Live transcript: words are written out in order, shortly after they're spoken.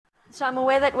So I'm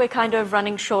aware that we're kind of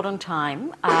running short on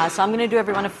time, so I'm going to do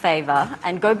everyone a favour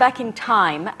and go back in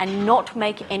time and not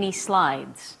make any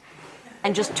slides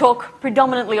and just talk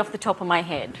predominantly off the top of my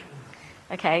head.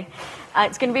 Okay?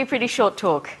 It's going to be a pretty short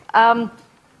talk.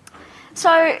 So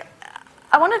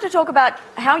I wanted to talk about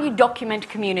how you document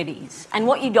communities and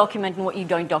what you document and what you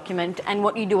don't document and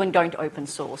what you do and don't open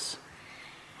source.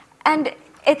 And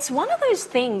it's one of those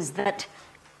things that,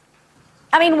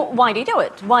 I mean, why do you do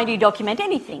it? Why do you document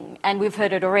anything? And we've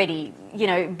heard it already, you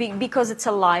know, because it's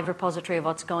a live repository of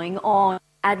what's going on,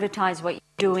 advertise what you're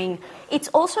doing. It's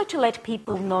also to let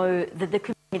people know that the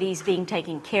community is being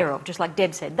taken care of, just like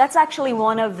Deb said. That's actually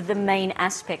one of the main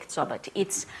aspects of it.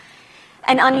 It's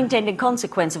an unintended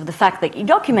consequence of the fact that you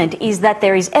document is that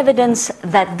there is evidence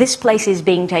that this place is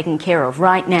being taken care of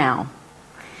right now.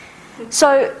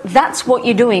 So that's what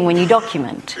you're doing when you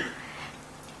document.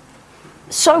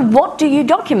 So what do you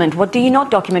document? What do you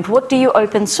not document? What do you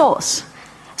open source?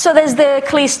 So there's the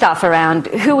clear stuff around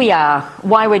who we are,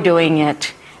 why we're doing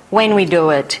it, when we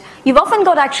do it. You've often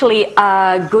got actually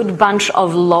a good bunch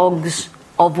of logs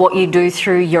of what you do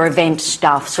through your event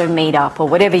stuff, so Meetup or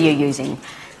whatever you're using.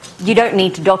 You don't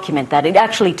need to document that. It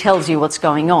actually tells you what's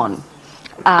going on.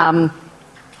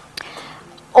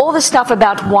 All the stuff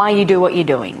about why you do what you're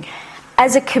doing.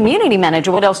 As a community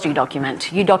manager, what else do you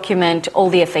document? You document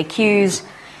all the FAQs,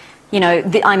 you know,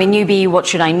 I'm a newbie, what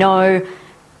should I know?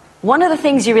 One of the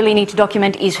things you really need to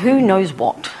document is who knows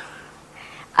what.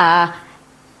 And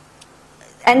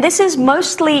this is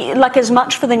mostly like as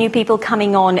much for the new people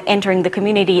coming on, entering the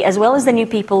community, as well as the new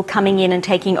people coming in and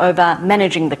taking over,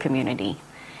 managing the community.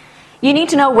 You need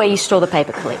to know where you store the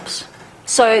paper clips.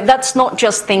 So that's not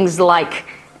just things like,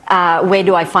 where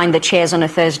do I find the chairs on a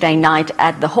Thursday night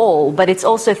at the hall, but it's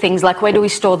also things like where do we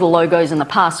store the logos and the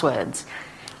passwords.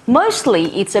 Mostly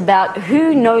it's about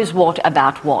who knows what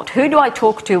about what. Who do I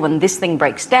talk to when this thing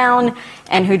breaks down,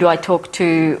 and who do I talk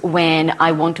to when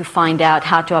I want to find out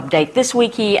how to update this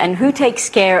wiki, and who takes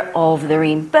care of the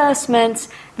reimbursements.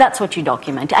 That's what you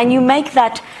document. And you make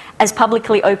that as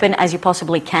publicly open as you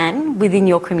possibly can within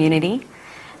your community.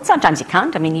 Sometimes you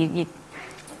can't. I mean,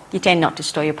 you tend not to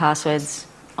store your passwords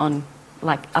on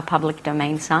like a public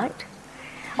domain site.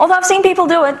 Although I've seen people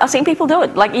do it. I've seen people do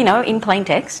it, like, you know, in plain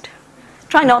text.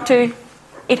 Try not to.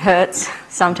 It hurts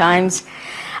sometimes.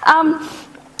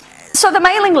 So the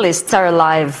mailing lists are a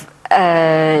live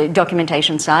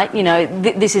documentation site. You know,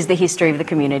 this is the history of the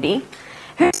community.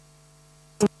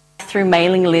 Through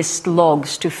mailing list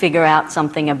logs to figure out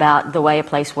something about the way a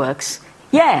place works.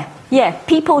 Yeah,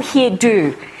 people here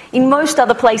do. In most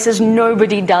other places,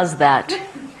 nobody does that.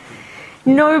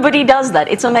 Nobody does that.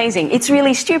 It's amazing. It's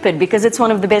really stupid because it's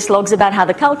one of the best logs about how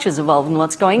the culture's evolved and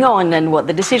what's going on and what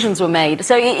the decisions were made.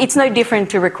 So it's no different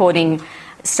to recording,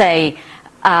 say,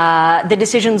 the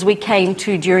decisions we came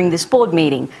to during this board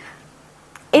meeting.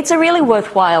 It's a really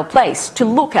worthwhile place to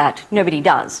look at. Nobody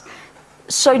does.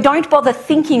 So don't bother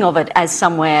thinking of it as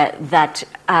somewhere that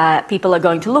people are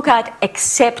going to look at,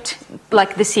 except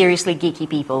like the seriously geeky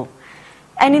people.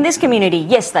 And in this community,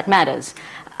 yes, that matters.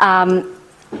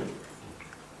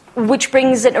 Which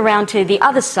brings it around to the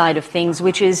other side of things,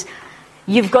 which is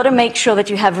you've got to make sure that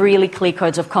you have really clear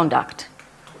codes of conduct.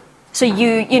 So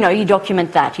you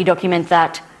document that. You document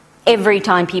that every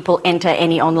time people enter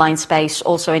any online space,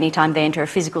 also any time they enter a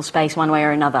physical space one way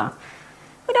or another.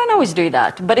 We don't always do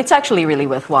that, but it's actually really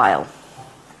worthwhile.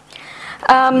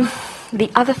 The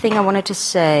other thing I wanted to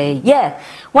say,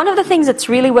 one of the things that's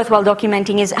really worthwhile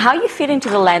documenting is how you fit into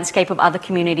the landscape of other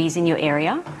communities in your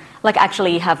area. Like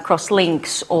actually have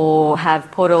cross-links or have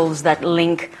portals that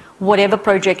link whatever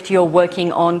project you're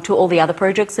working on to all the other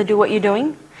projects that do what you're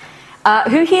doing.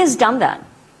 Who here has done that?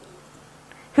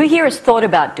 Who here has thought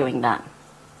about doing that?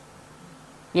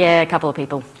 Yeah, a couple of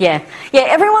people. Yeah,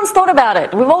 everyone's thought about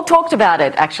it. We've all talked about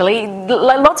it, actually.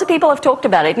 Lots of people have talked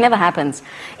about it. It never happens.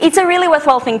 It's a really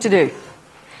worthwhile thing to do.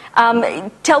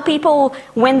 Tell people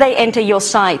when they enter your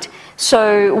site.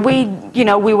 So we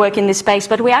work in this space,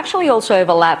 but we actually also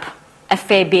overlap a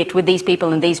fair bit with these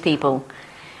people and these people.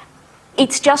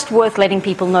 It's just worth letting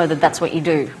people know that that's what you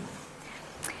do.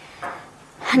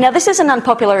 Now, this is an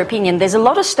unpopular opinion. There's a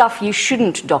lot of stuff you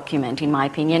shouldn't document, in my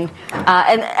opinion,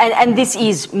 and this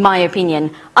is my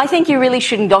opinion. I think you really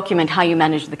shouldn't document how you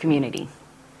manage the community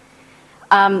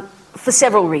for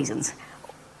several reasons.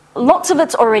 Lots of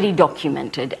it's already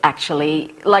documented,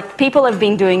 actually. Like, people have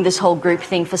been doing this whole group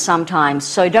thing for some time,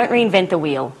 so don't reinvent the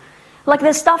wheel. Like,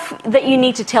 there's stuff that you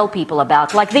need to tell people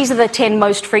about. Like, these are the 10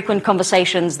 most frequent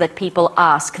conversations that people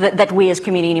ask, that we as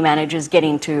community managers get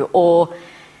into, or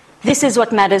this is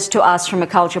what matters to us from a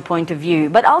culture point of view.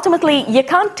 But ultimately, you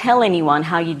can't tell anyone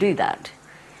how you do that.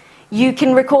 You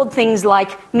can record things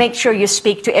like make sure you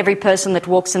speak to every person that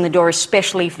walks in the door,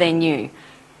 especially if they're new.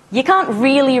 You can't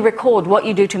really record what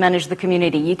you do to manage the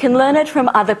community. You can learn it from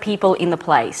other people in the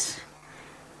place.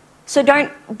 So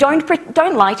don't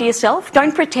lie to yourself.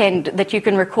 Don't pretend that you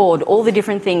can record all the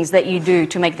different things that you do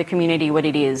to make the community what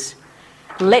it is.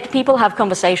 Let people have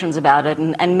conversations about it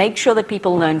and make sure that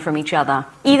people learn from each other,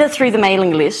 either through the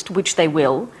mailing list, which they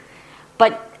will,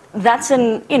 but that's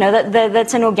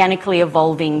that's an organically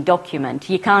evolving document.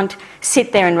 You can't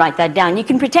sit there and write that down. You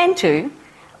can pretend to,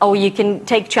 or you can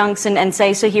take chunks and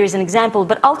say, so here's an example,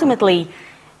 but ultimately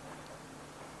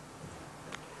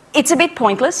it's a bit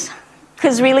pointless,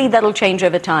 because really that'll change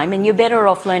over time, and you're better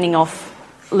off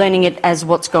learning it as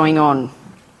what's going on.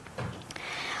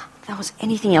 There was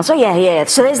anything else? Oh, yeah.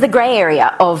 So there's the grey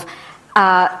area of,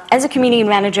 as a community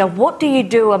manager, what do you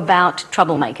do about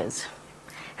troublemakers?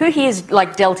 Who here's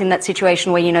dealt in that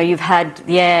situation where, you've had,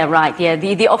 the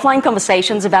offline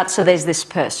conversations about, so there's this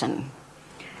person.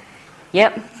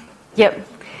 Yep.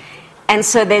 And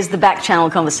so there's the back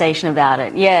channel conversation about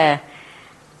it. Yeah.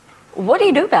 What do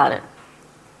you do about it?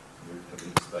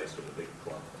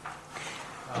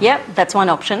 Yep, that's one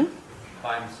option.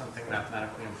 Find something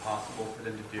mathematically impossible for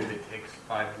them to do that takes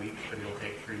 5 weeks, but it'll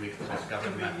take 3 weeks to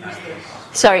discover mathematically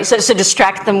impossible. Sorry, so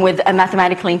distract them with a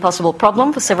mathematically impossible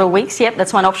problem for several weeks. Yep,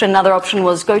 that's one option. Another option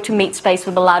was go to meet space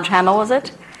with a large hammer, was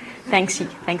it? Thanks,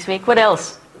 Vic. What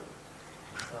else?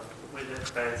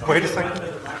 Wait a second.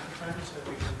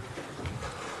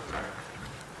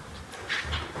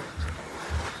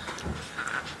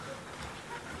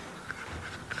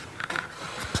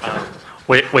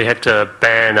 We had to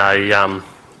ban an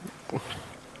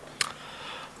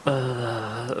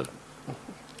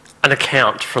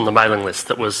account from the mailing list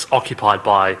that was occupied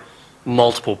by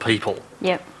multiple people.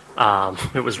 Yep.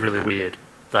 It was really weird.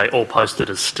 They all posted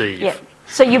as Steve. Yep.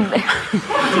 So you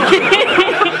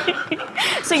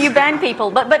so you ban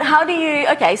people, but how do you?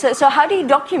 Okay, so how do you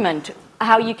document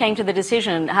how you came to the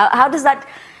decision?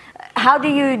 How do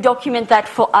you document that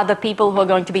for other people who are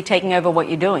going to be taking over what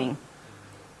you're doing?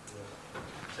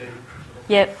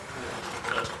 Yep.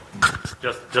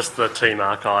 Just the team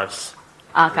archives.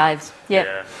 Archives, yep.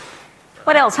 Yeah.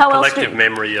 What else? How else? Collective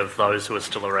memory of those who are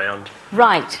still around.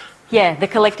 Right. Yeah, the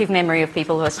collective memory of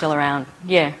people who are still around.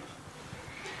 Yeah.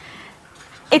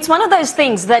 It's one of those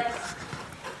things that,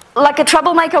 like, a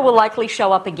troublemaker will likely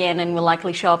show up again and will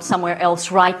likely show up somewhere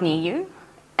else right near you.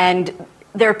 And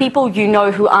there are people you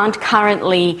know who aren't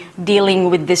currently dealing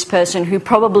with this person who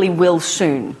probably will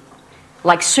soon.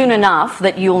 Like, soon enough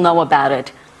that you'll know about it.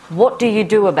 What do you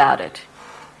do about it?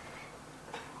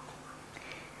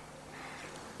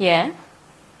 Yeah?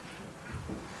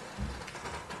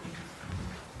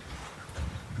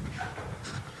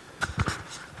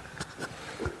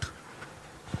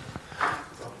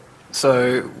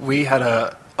 So we had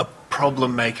a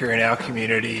problem maker in our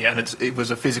community, and it was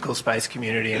a physical space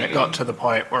community, and it got to the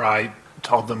point where I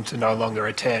told them to no longer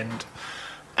attend,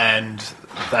 and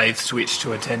they switched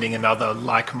to attending another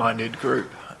like-minded group.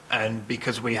 And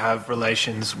because we have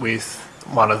relations with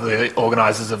one of the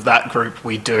organisers of that group,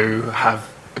 we do have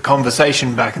a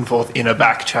conversation back and forth in a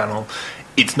back channel.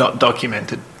 It's not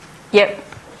documented. Yep.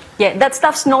 Yeah, that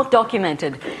stuff's not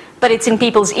documented, but it's in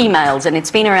people's emails and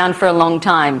it's been around for a long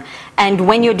time. And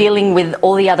when you're dealing with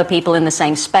all the other people in the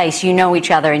same space, you know each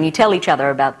other and you tell each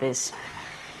other about this.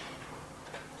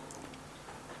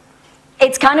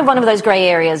 It's kind of one of those grey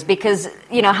areas because,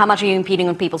 you know, how much are you impeding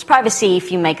on people's privacy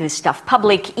if you make this stuff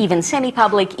public, even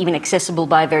semi-public, even accessible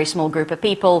by a very small group of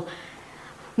people?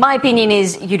 My opinion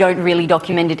is you don't really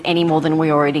document it any more than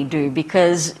we already do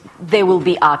because there will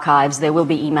be archives, there will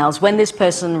be emails. When this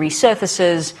person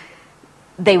resurfaces,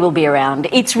 they will be around.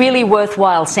 It's really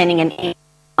worthwhile sending an email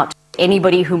out to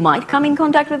anybody who might come in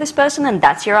contact with this person, and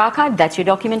that's your archive, that's your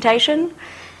documentation.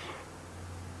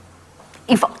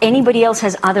 If anybody else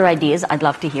has other ideas, I'd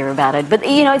love to hear about it. But,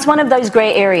 you know, it's one of those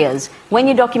grey areas. When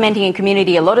you're documenting a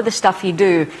community, a lot of the stuff you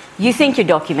do, you think you're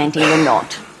documenting, you're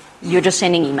not. You're just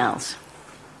sending emails.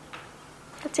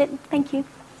 That's it. Thank you.